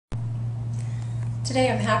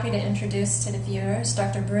Today I'm happy to introduce to the viewers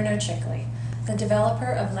Dr. Bruno Chikly, the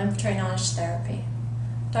developer of Lymph Drainage Therapy.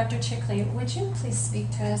 Dr. Chikly, would you please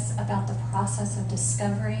speak to us about the process of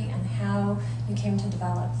discovery and how you came to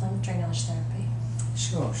develop Lymph Drainage Therapy?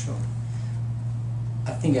 Sure.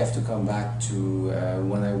 I think I have to come back to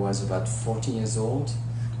when I was about 14 years old,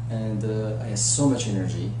 and I had so much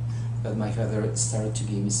energy that my father started to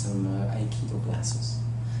give me some Aikido classes,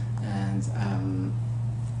 and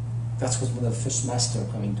that was one of the first masters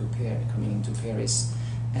coming into Paris,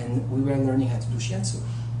 and we were learning how to do shiatsu.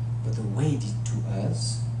 But the way he did to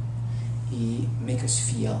us, he make us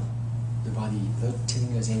feel the body without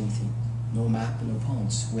telling us anything. No map, no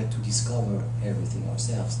points. We had to discover everything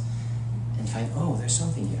ourselves and find, oh, there's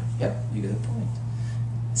something here. Yep, you get a point.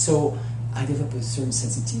 So I developed a certain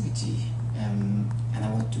sensitivity, and I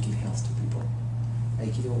wanted to give health to people.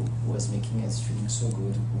 Aikido was making us feeling so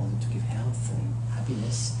good. We wanted to give health and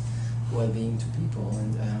happiness, well-being to people,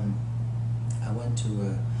 and I went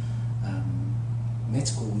to med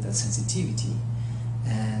school with that sensitivity,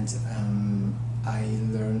 and I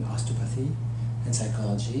learned osteopathy and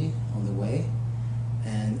psychology on the way.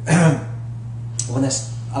 And when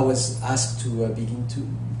I was asked to begin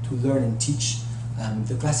to learn and teach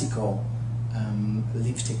the classical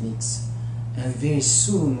lymph techniques, and very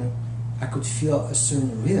soon I could feel a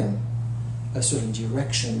certain rhythm, a certain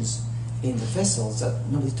directions in the vessels that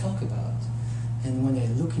nobody talk about. And when I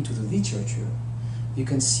look into the literature, you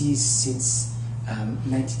can see since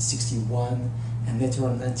 1961 and later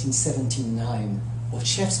on 1979,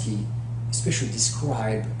 Olszewski especially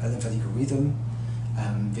described a lymphatic rhythm,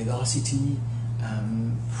 velocity,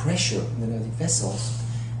 pressure in the lymphatic vessels.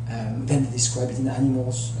 Then they described it in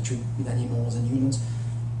animals, actually in animals and humans,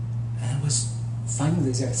 and I was finding the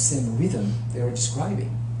exact same rhythm they were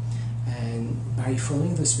describing. And by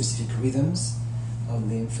following the specific rhythms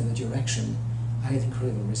of lymph and the direction, I had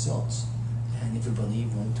incredible results, and everybody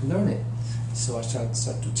wanted to learn it. So I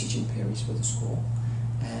started to teach in Paris for the school,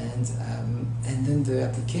 and then the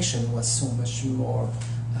application was so much more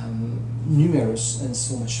numerous and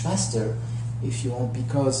so much faster, if you want,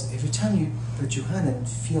 because every time you put your hand and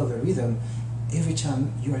feel the rhythm, every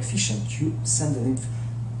time you're efficient, you send the lymph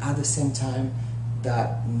at the same time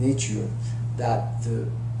that nature, that the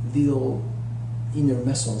little inner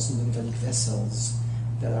muscles in the lymphatic vessels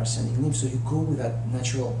that are sending lymph. So you go with that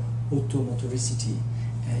natural automotoricity,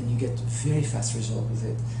 and you get very fast result with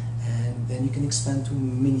it. And then you can expand to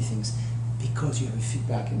many things because you have a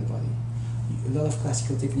feedback in the body. A lot of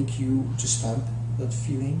classical technique, you just pump without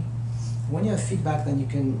feeling. When you have feedback, then you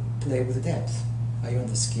can play with the depth. Are you on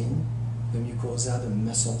the skin, the mucosa, the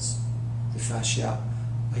muscles, the fascia?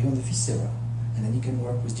 Are you on the viscera? And then you can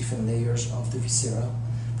work with different layers of the viscera.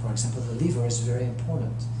 For example, the liver is very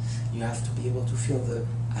important. You have to be able to feel the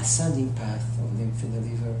ascending path of lymph in the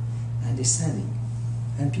liver and descending.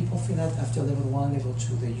 And people feel that after level 1, level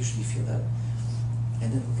 2, they usually feel that.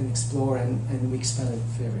 And then we can explore, and we expand it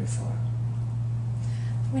very, very far.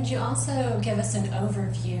 Would you also give us an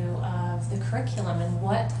overview of the curriculum and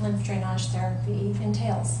what lymph drainage therapy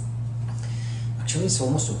entails? Actually, it's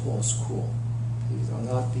almost a whole school, believe it or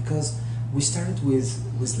not, because we started with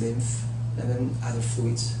lymph, and then other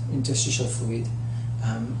fluids, interstitial fluid,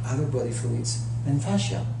 other body fluids, and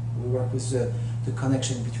fascia. We work with the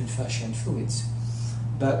connection between fascia and fluids.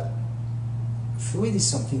 But fluid is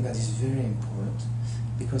something that is very important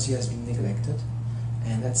because it has been neglected,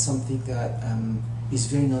 and that's something that is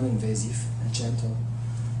very non-invasive and gentle.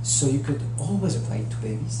 So you could always apply it to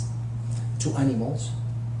babies, to animals.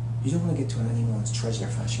 You don't want to get to an animal and stretch their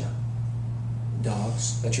fascia.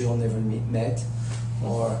 Dogs that you don't ever met,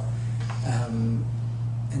 or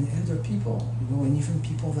and elder people, and even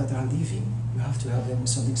people that are living. You have to have them with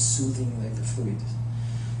something soothing like the fluid.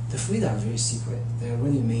 The fluid are very secret. They're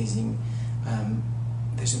really amazing.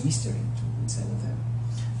 There's a mystery inside of them.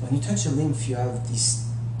 When you touch a lymph, you have this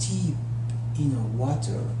deep inner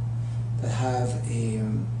water that have a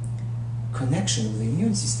connection with the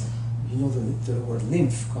immune system. You know, the word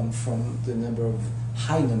lymph comes from the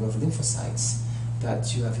high number of lymphocytes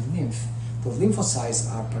that you have in lymph. Those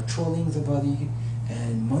lymphocytes are patrolling the body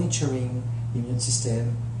and monitoring the immune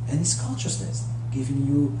system, and its consciousness, giving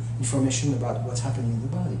you information about what's happening in the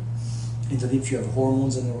body. In the lymph you have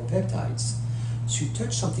hormones and neuropeptides. So you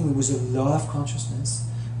touch something with a lot of consciousness,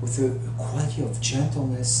 with a quality of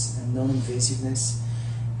gentleness and non-invasiveness,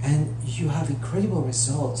 and you have incredible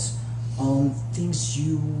results on things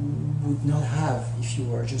you would not have if you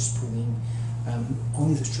were just pulling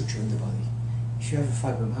only the structure in the body. If you have a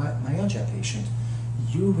fibromyalgia patient,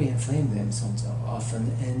 you re-inflame them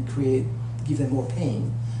often and give them more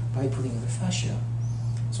pain by pulling on the fascia.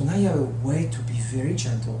 So now you have a way to be very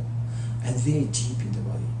gentle and very deep in the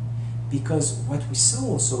body. Because what we saw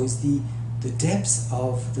also is the depth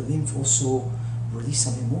of the lymph also release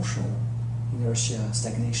some emotional inertia,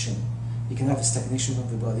 stagnation. You can have a stagnation of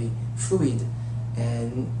the body fluid,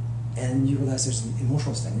 and you realize there's an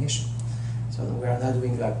emotional stagnation. So we are now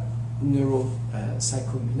doing like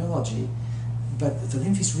neuropsychoimmunology, but the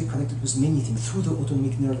lymph is really connected with many things. Through the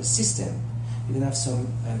autonomic nervous system, you can have some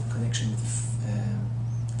connection with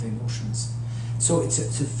the emotions. So it's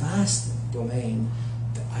a vast domain.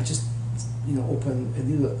 I just open a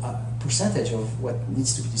little percentage of what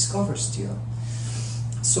needs to be discovered still.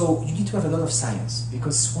 So you need to have a lot of science,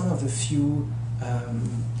 because it's one of the few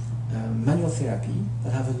manual therapy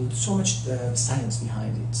that have so much science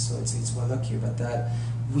behind it. So it's well lucky about that.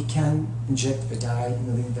 We can inject a dye in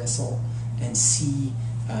a lymph vessel and see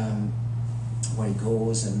where it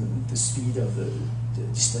goes and the speed of the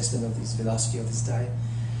displacement of this velocity of this dye.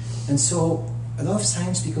 And so a lot of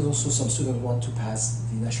science, because also some students want to pass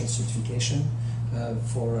the national certification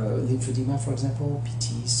for lymphedema, for example,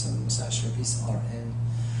 PT, some massage therapists, RN.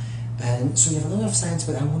 And so you have a lot of science,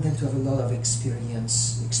 but I want them to have a lot of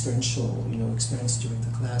experiential experience during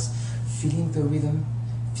the class, feeling the rhythm,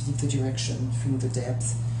 feeling the direction, feeling the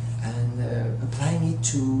depth, and applying it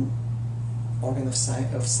to organ of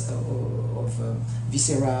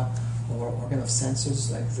viscera or organ of senses,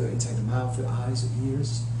 like inside the mouth, the eyes, the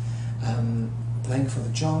ears. Applying for the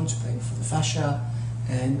joints, applying for the fascia,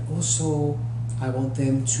 and also I want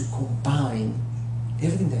them to combine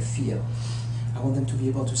everything they feel. I want them to be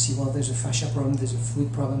able to see, well, there's a fascia problem, there's a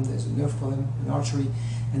fluid problem, there's a nerve problem, an artery,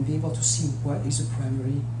 and be able to see what is the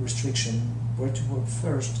primary restriction, where to work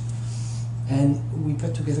first. And we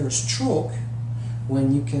put together a stroke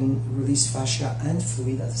when you can release fascia and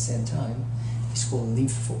fluid at the same time. It's called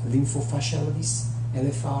lymphofascial release,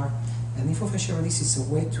 LFR. And lymphofascial release is a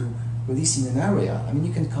way to release in an area. I mean,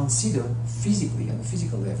 you can consider physically, on a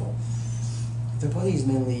physical level, the body is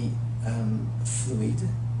mainly fluid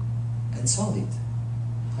and solid.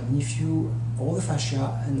 I mean, all the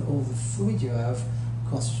fascia and all the fluid you have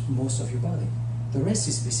constitute most of your body. The rest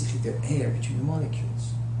is basically the air between the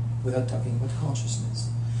molecules, without talking about consciousness.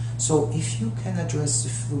 So if you can address the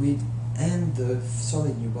fluid and the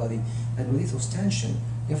solid in your body and release those tension,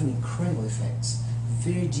 you have an incredible effects.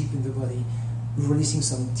 Very deep in the body, releasing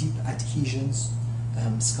some deep adhesions,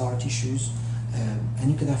 scar tissues, and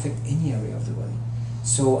you can affect any area of the body.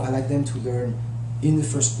 So I like them to learn in the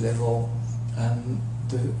first level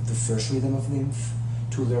the first rhythm of lymph,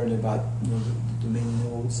 to learn about the main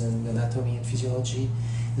nodes and anatomy and physiology.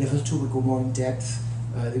 Level 2 will go more in depth,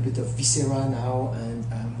 a little bit of viscera now, and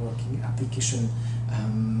working application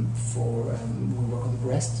we work on the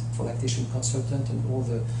breast for lactation consultant and all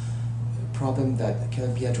the problem that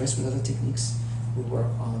cannot be addressed with other techniques. We work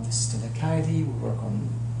on the stenocardioid, we work on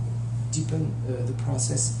deepen the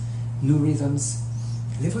process, new rhythms.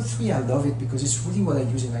 Level 3, I love it because it's really what I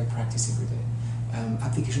use in my practice every day.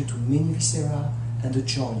 Application to many viscera and the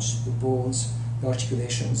joints, the bones, the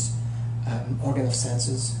articulations, organ of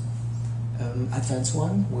senses. Advanced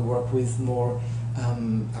 1, we work with more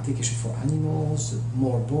application for animals,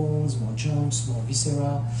 more bones, more joints, more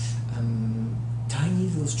viscera, tiny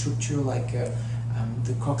little structure like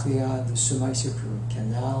the cochlea, the semicircular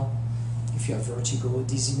canal, if you have vertigo,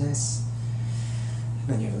 dizziness.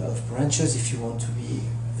 Then you have a lot of branches. If you want to be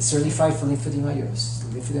certified for lymphedema, you have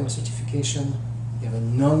lymphedema certification, you have a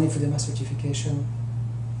non-lymphedema certification,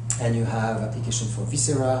 and you have application for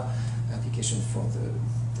viscera, application for the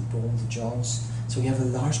bone, the joints. So you have a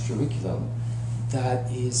large curriculum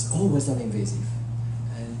that is always non-invasive,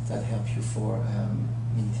 and that helps you for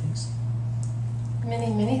many things.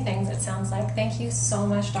 Many things, it sounds like. Thank you so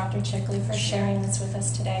much, Dr. Chikly, for sharing this with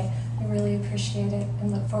us today. I really appreciate it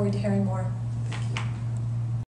and look forward to hearing more.